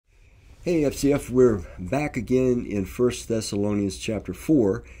Hey FCF, we're back again in 1 Thessalonians chapter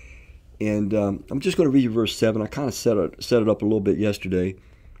 4, and I'm just going to read you verse 7. I kind of set it up a little bit yesterday.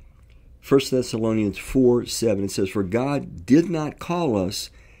 1 Thessalonians 4:7, it says, "For God did not call us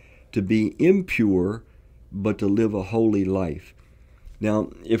to be impure, but to live a holy life."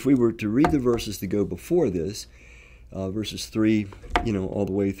 Now, if we were to read the verses to go before this, verses 3, all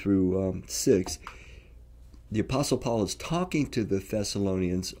the way through 6, the Apostle Paul is talking to the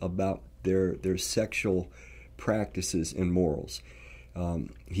Thessalonians about their sexual practices and morals.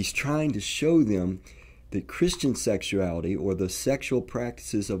 He's trying to show them that Christian sexuality, or the sexual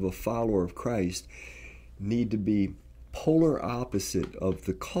practices of a follower of Christ, need to be polar opposite of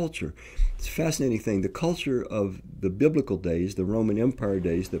the culture. It's a fascinating thing. The culture of the biblical days, the Roman Empire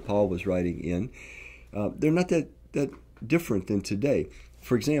days that Paul was writing in, they're not that different than today.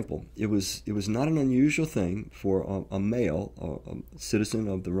 For example, it was not an unusual thing for a male, a citizen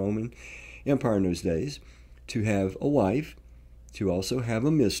of the Roman Empire in those days, to have a wife, to also have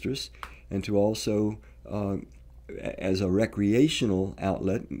a mistress, and to also, as a recreational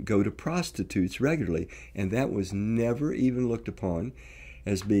outlet, go to prostitutes regularly. And that was never even looked upon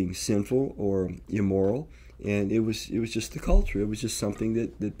as being sinful or immoral. And it was just the culture. It was just something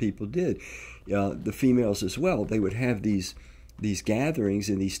that people did. The females as well, they would have these gatherings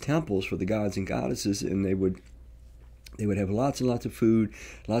in these temples for the gods and goddesses, and they would have lots and lots of food,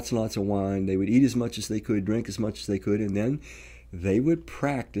 lots and lots of wine. They would eat as much as they could, drink as much as they could, and then they would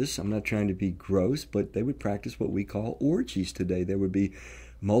practice, I'm not trying to be gross, but they would practice what we call orgies today. There would be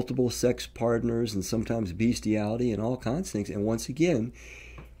multiple sex partners and sometimes bestiality and all kinds of things. And once again,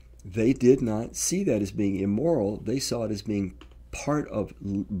 they did not see that as being immoral. They saw it as being part of,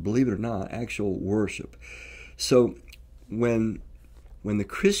 believe it or not, actual worship. So when the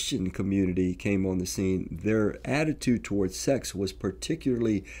Christian community came on the scene, their attitude towards sex was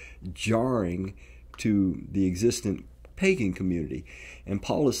particularly jarring to the existent pagan community. And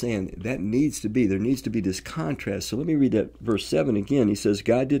Paul is saying there needs to be this contrast. So let me read that verse 7 again. He says,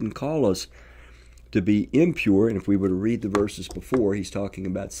 God didn't call us to be impure, and if we were to read the verses before, he's talking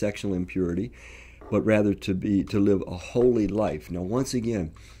about sexual impurity, but rather to live a holy life. Now, once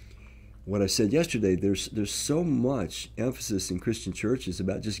again, what I said yesterday, there's so much emphasis in Christian churches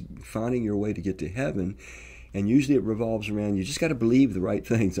about just finding your way to get to heaven, and usually it revolves around you just got to believe the right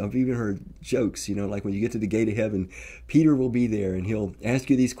things. I've even heard jokes, like when you get to the gate of heaven, Peter will be there and he'll ask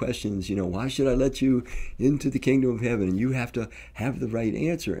you these questions, why should I let you into the kingdom of heaven? And you have to have the right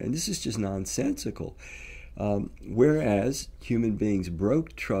answer. And this is just nonsensical. Whereas human beings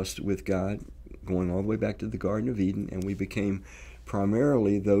broke trust with God, going all the way back to the Garden of Eden, and we became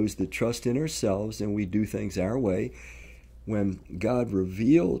primarily those that trust in ourselves and we do things our way. When God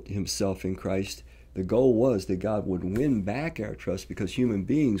revealed himself in Christ, the goal was that God would win back our trust, because human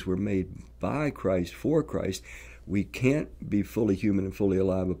beings were made by Christ, for Christ. We can't be fully human and fully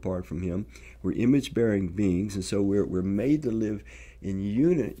alive apart from him. We're image-bearing beings, and so we're made to live in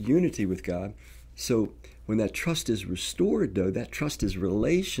unity with God. So when that trust is restored, though, that trust is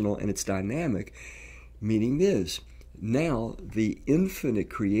relational and it's dynamic, meaning this: now the infinite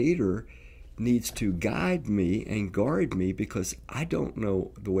Creator needs to guide me and guard me, because I don't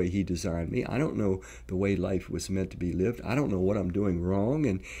know the way he designed me. I don't know the way life was meant to be lived. I don't know what I'm doing wrong,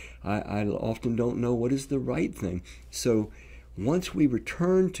 and I often don't know what is the right thing. So once we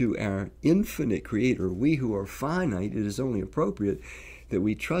return to our infinite Creator, we who are finite, it is only appropriate that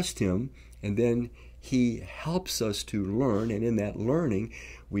we trust him, and then he helps us to learn, and in that learning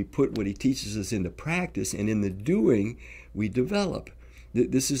we put what he teaches us into practice, and in the doing we develop.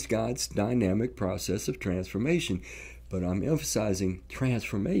 This is God's dynamic process of transformation. But I'm emphasizing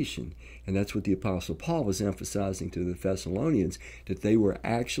transformation. And that's what the Apostle Paul was emphasizing to the Thessalonians, that they were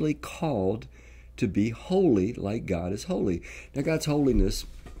actually called to be holy like God is holy. Now, God's holiness,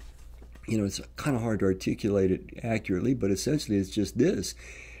 it's kind of hard to articulate it accurately, but essentially it's just this: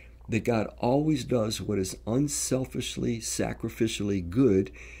 that God always does what is unselfishly, sacrificially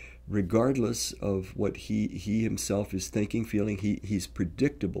good, regardless of what he himself is thinking, feeling. He's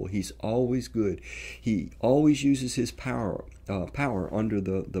predictable. He's always good. He always uses his power under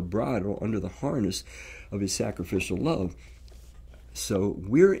the bridle, under the harness of his sacrificial love. So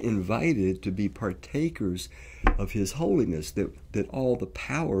we're invited to be partakers of his holiness, that all the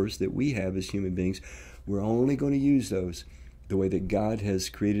powers that we have as human beings, we're only going to use those the way that God has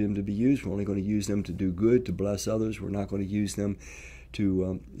created them to be used. We're only going to use them to do good, to bless others. We're not going to use them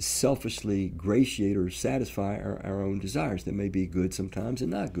to selfishly gratiate or satisfy our own desires that may be good sometimes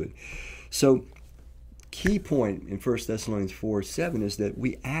and not good. So key point in 1 Thessalonians 4:7 is that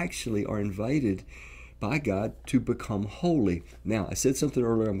we actually are invited by God to become holy. Now, I said something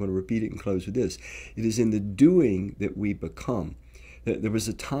earlier, I'm going to repeat it and close with this. It is in the doing that we become. There was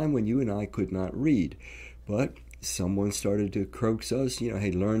a time when you and I could not read, but someone started to coax us,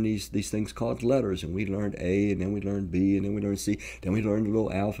 hey, learn these things called letters, and we learned A, and then we learned B, and then we learned C, then we learned a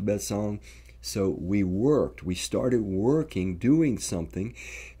little alphabet song. So we started working, doing something.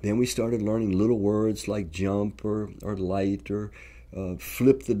 Then we started learning little words like jump or light or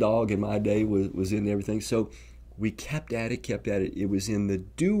flip the dog in my day was in everything. So we kept at it. It was in the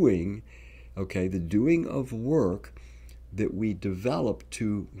doing, the doing of work, that we developed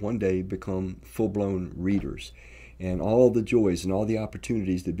to one day become full-blown readers. And all the joys and all the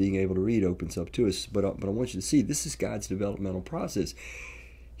opportunities that being able to read opens up to us. But I want you to see, this is God's developmental process.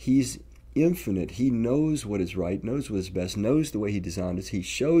 He's infinite. He knows what is right, knows what is best, knows the way He designed us. He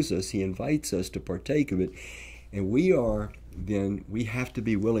shows us, He invites us to partake of it. And we have to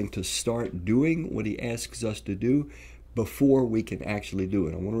be willing to start doing what He asks us to do before we can actually do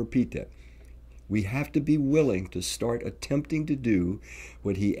it. I want to repeat that. We have to be willing to start attempting to do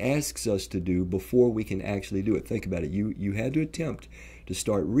what He asks us to do before we can actually do it. Think about it. You had to attempt to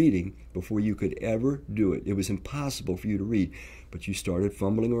start reading before you could ever do it. It was impossible for you to read, but you started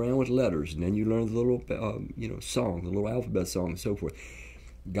fumbling around with letters, and then you learned the little song, the little alphabet song, and so forth.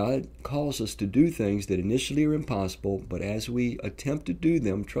 God calls us to do things that initially are impossible, but as we attempt to do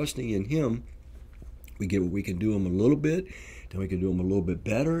them, trusting in Him, we get what we can do them a little bit, then we can do them a little bit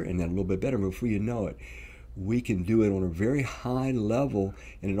better, and then a little bit better. Before you know it, we can do it on a very high level,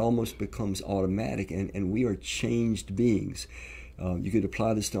 and it almost becomes automatic, and we are changed beings. You could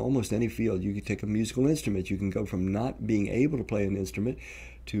apply this to almost any field. You could take a musical instrument. You can go from not being able to play an instrument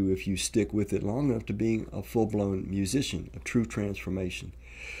to, if you stick with it long enough, to being a full-blown musician, a true transformation.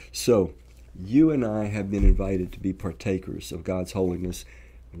 So, you and I have been invited to be partakers of God's holiness.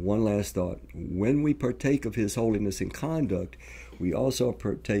 One last thought. When we partake of His holiness in conduct, we also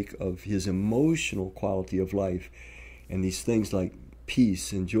partake of His emotional quality of life. And these things like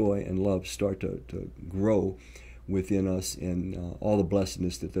peace and joy and love start to grow within us, and all the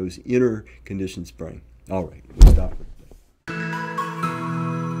blessedness that those inner conditions bring. All right, we'll stop.